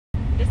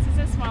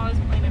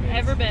smallest plane I've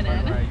ever been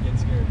in.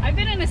 I've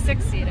been in a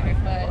 6-seater,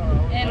 but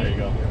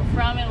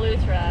from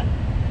Eleuthera.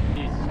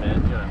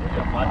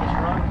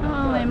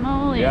 Holy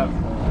moly. Yep.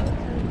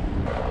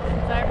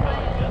 It's our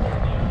plane.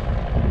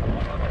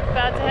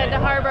 About to head to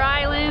Harbor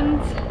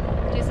Island,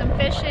 do some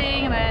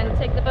fishing, and then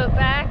take the boat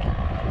back.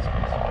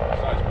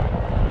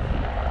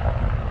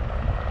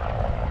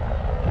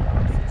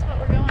 This is what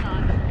we're going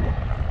on.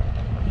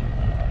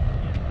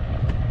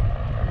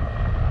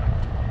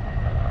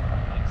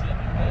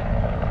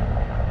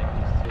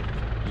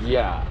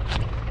 Yeah.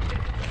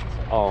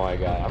 Oh my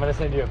god. I'm gonna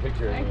send you a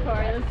picture. All right,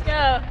 Corey, let's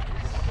go.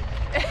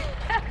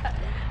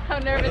 How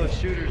nervous? Where are those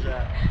shooters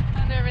at?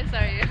 How nervous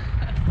are you?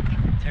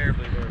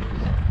 Terribly nervous.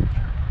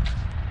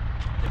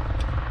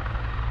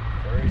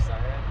 Very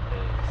silent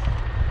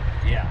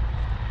is... Yeah.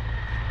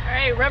 All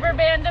right, rubber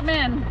band them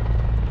in.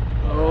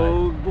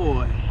 Oh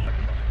boy.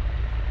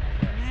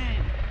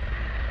 Alright.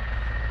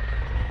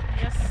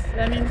 Yes,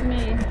 that means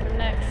me. I'm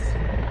next.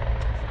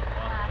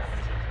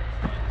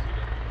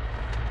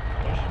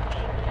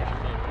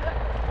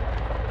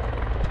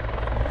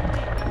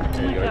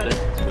 There you go, right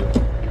there.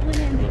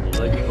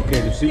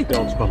 Okay, the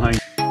seatbelt's behind.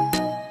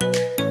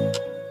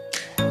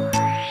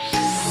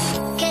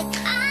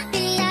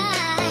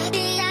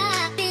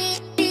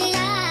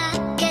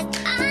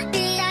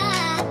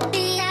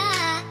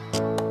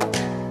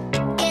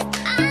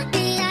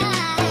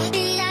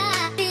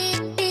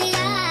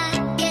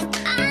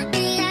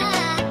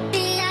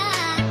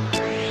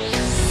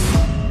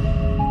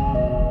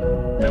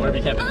 Wherever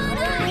you can.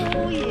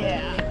 Oh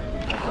yeah.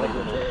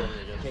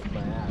 Kicked my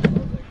ass.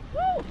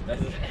 I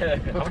was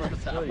like, how much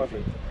was that?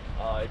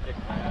 I kicked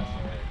my ass.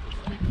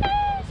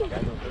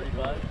 Guys on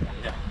 35?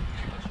 Yeah.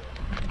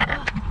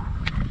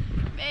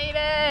 Made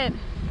it.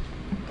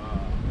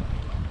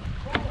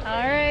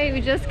 All right, we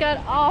just got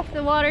off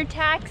the water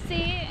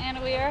taxi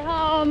and we are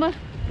home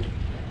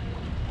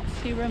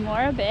to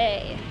Remora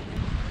Bay.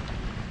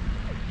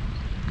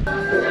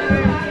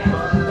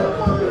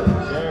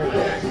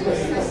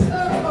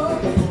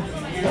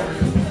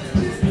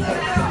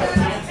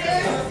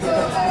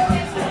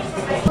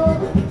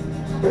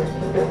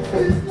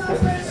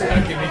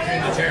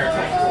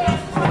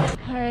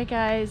 Alright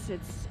guys,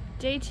 it's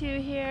day 2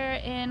 here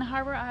in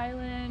Harbor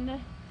Island,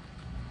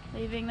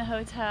 leaving the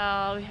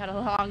hotel. We had a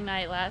long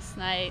night last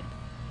night,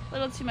 a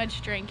little too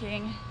much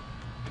drinking,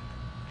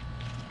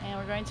 and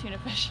we're going tuna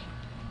fishing.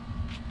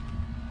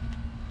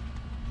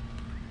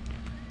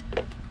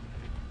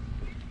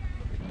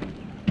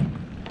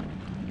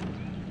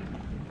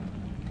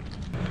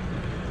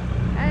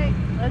 Alright,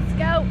 let's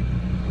go!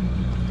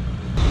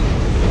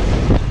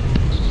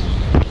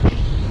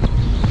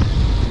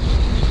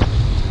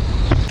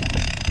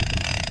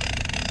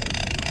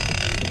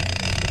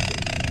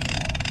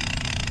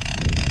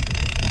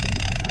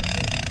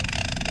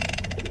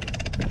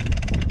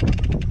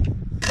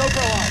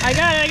 I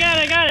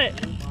got it!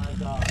 Oh my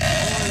god.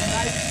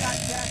 Nice shot,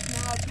 Jack.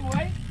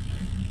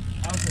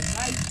 That was a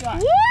nice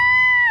shot.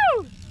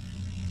 Woo!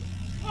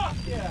 Fuck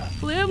yeah.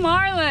 Blue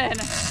Marlin!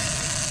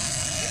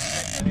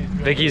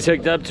 Vicky's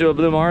hooked up to a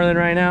Blue Marlin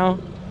right now.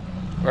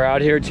 We're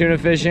out here tuna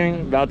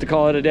fishing, about to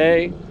call it a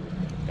day,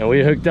 and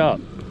we hooked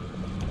up.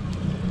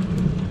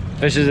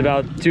 Fish is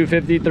about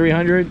 250,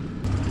 300.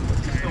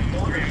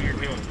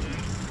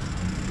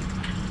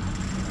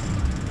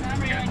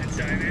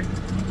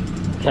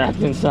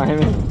 Captain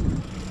Simon.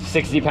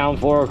 60-pound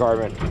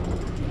fluorocarbon.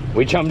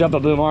 We chummed up a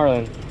Blue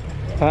Marlin.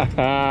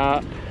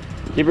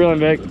 Keep reeling,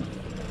 Vic.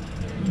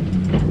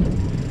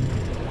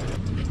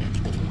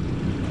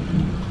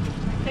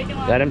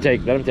 Let him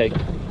take, let him take.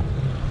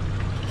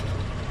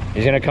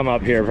 He's gonna come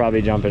up here,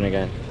 probably jumping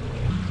again. He's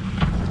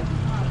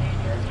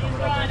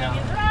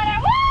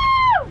running.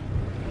 Woo!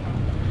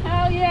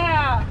 Hell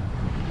yeah!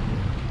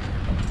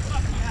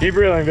 Keep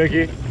reeling,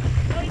 Vicky. Oh,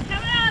 he's coming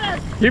at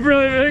us! Keep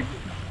reeling, Vic.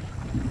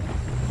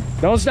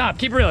 Don't stop,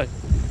 keep reeling.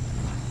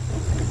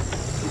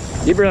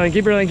 Keep reeling,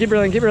 keep reeling, keep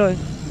reeling, keep reeling.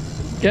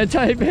 Get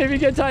tight, baby,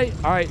 get tight.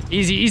 All right,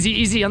 easy, easy,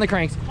 easy on the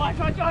cranks. Watch.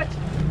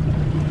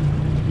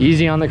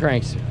 Easy on the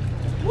cranks.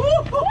 Woo!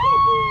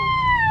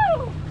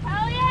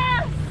 Hell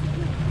yes!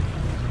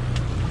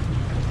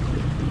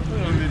 Put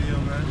it on video,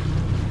 man.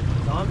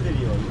 It's on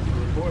video.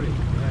 You're recording.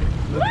 Right.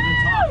 Look at the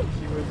top.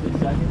 See where it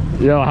says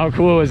second? Yo, how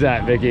cool was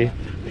that, Vicky?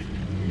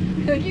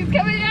 He's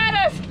coming at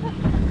us!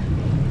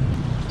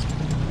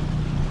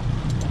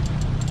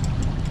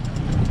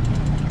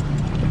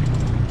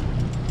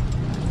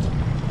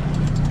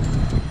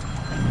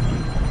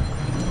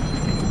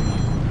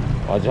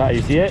 Watch out,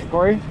 you see it,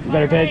 Corey? You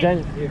better pay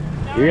attention.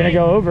 You're gonna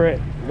go over it.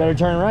 You better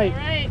turn right. All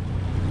right.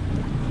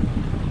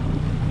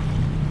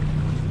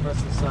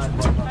 Press the side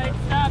button. All right,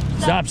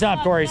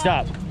 Stop, Corey,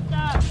 stop.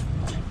 Stop.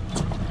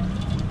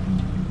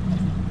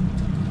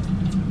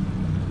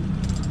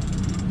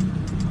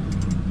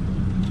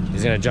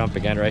 He's gonna jump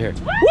again right here.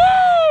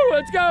 Woo!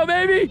 Let's go,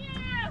 baby!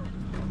 Yeah.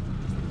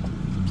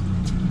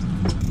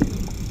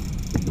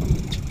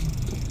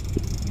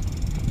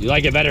 You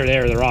like it better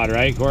there, the rod,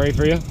 right, Corey,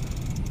 for you?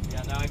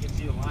 Yeah, now I can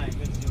see the line.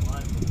 Couldn't see the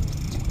line.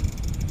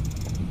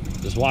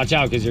 Just watch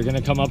out, because you're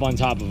gonna come up on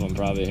top of them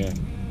probably here.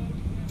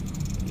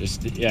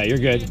 Just, yeah, you're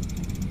good.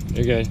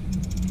 You're good.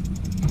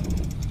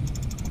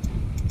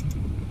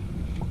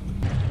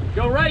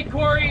 Go right,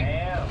 Corey. I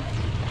am.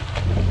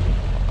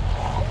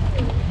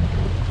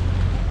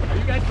 Are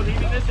you guys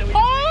believing this? That we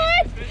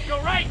just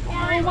go right,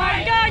 Corey. Oh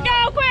my God,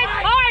 go quick,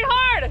 Right.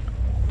 hard.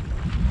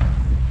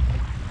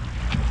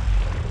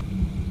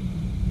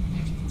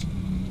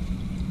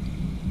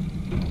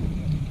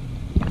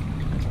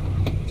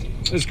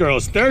 This girl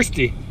is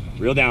thirsty.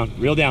 Reel down,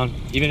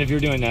 even if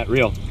you're doing that,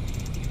 reel.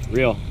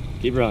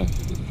 Keep reeling.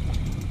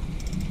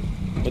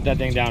 Put that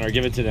thing down or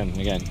give it to them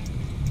again.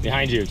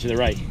 Behind you, to the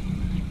right.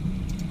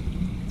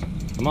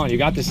 Come on, you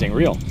got this thing,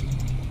 reel.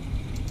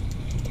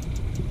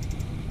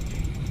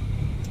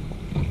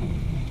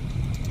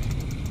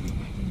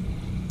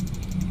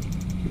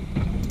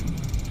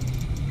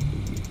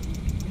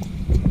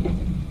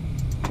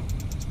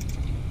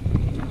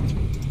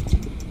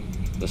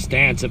 The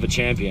stance of a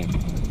champion.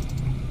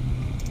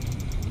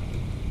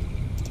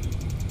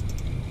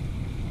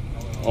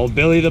 Old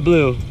Billy the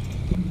Blue.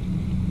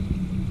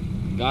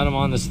 Got him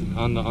on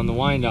the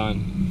wind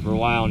on for a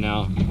while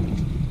now.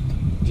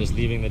 Just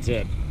leaving the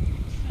tip.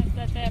 Just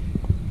the tip.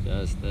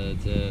 Just the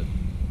tip.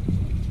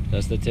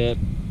 Just the tip.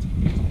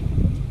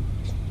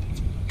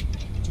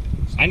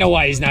 I know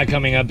why he's not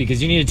coming up,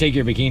 because you need to take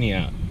your bikini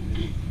out.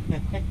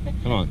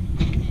 Come on.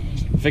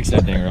 Fix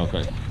that thing real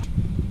quick.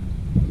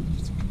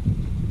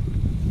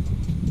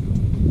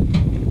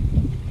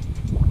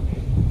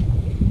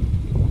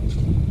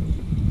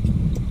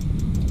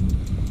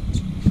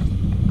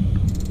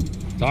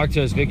 Talk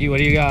to us, Vicky. What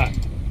do you got?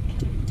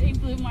 Big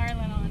Blue Marlin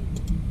on.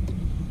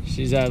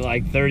 She's at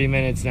like 30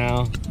 minutes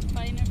now. Been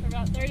fighting it for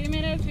about 30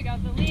 minutes. We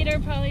got the leader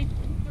probably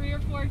 3 or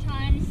 4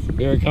 times.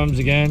 Here it comes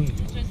again. It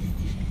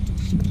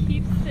just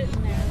keeps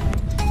sitting there.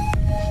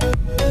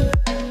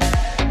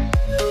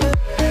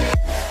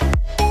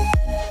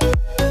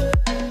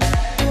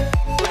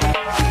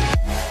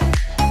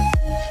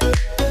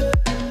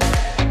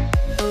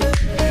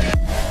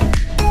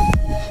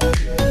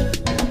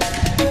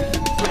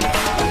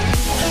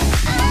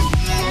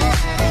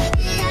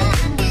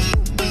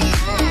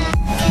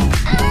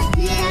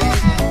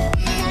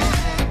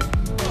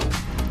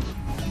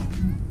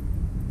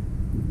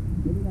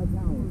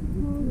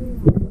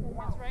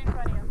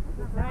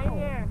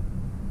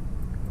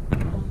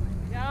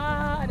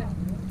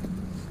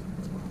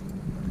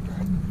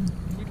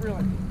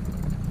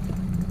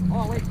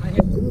 Oh, wait, my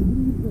hip.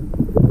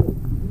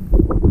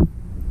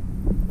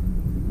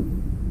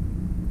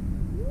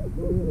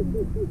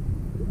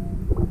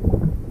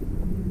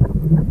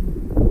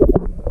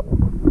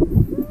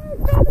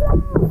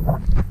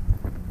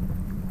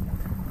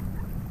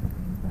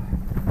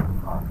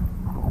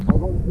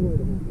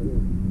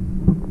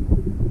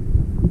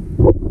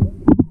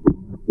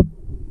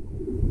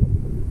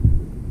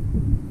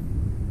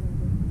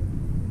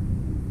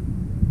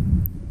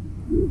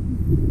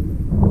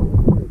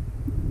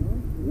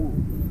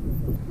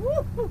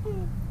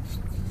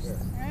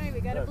 Alright,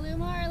 we got a Blue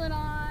Marlin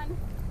on. What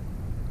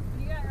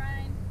do you got,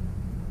 Ryan?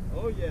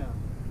 Oh yeah.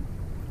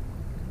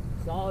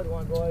 Solid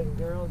one, boys and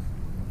girls.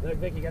 Look,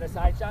 Vic, you got a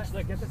side shot?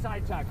 Look, get the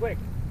side shot, quick.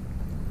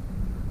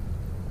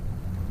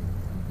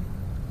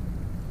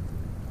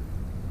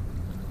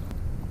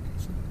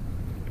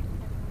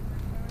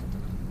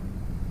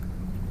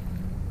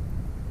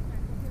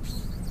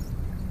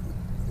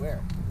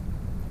 Where?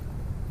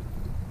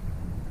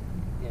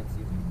 Can't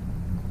see.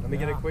 Let me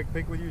get a quick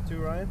pic with you too,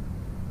 Ryan.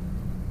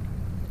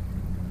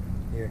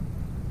 Here.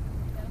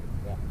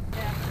 Yeah.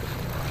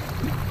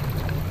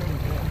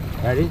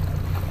 Ready?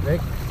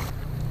 Rick?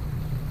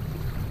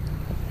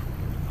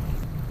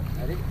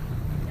 Ready?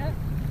 Yep.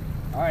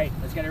 All right,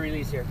 let's get a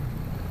release here.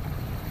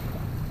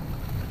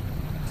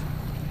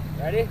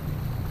 Ready?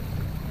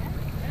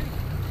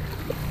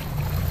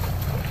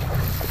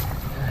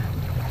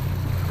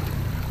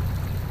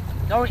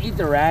 Don't eat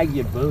the rag,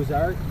 you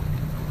boozart.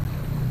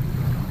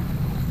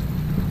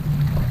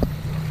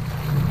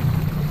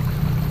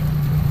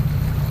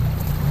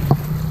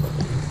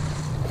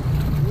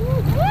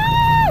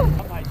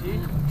 Up, my G.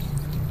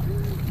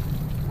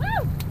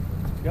 Woo!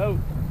 Go.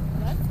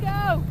 Let's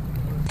go.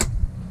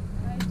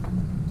 Right.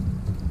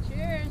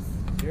 Cheers.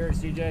 Cheers,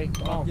 CJ.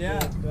 Come on. Yeah.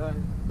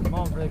 Come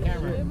on for the Blue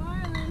camera.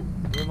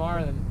 Marlin. Blue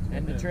Marlin.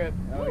 End the trip.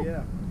 Oh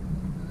yeah.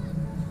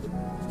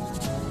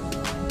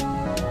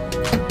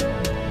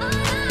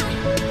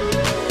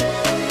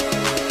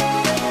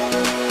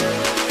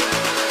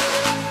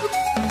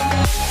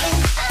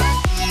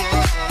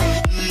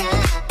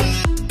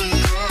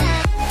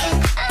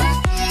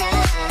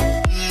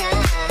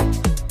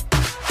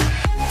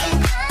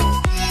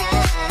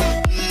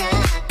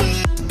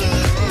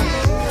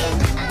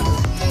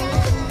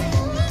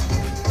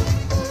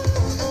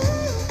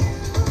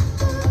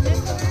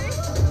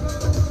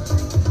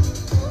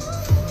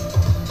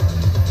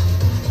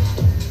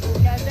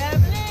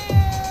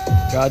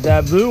 Got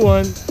that blue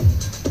one.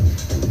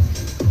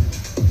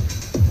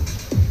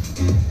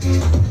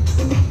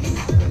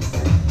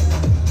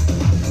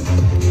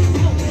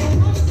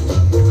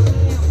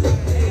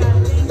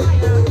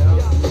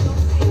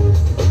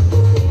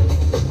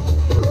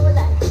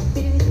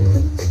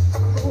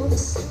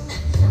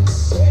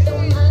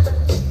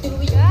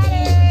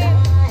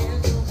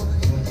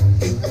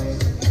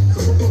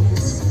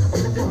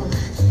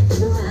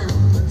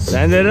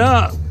 Open it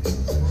up.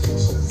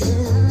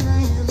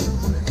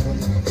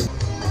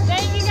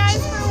 Thank you guys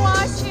for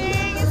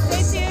watching.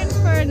 Stay tuned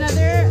for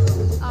another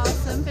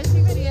awesome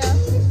fishing video.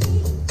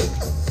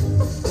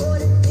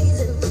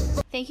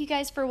 Thank you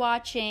guys for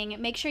watching.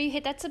 Make sure you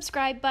hit that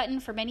subscribe button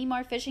for many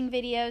more fishing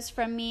videos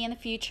from me in the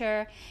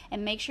future.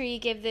 And make sure you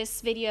give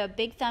this video a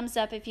big thumbs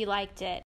up if you liked it.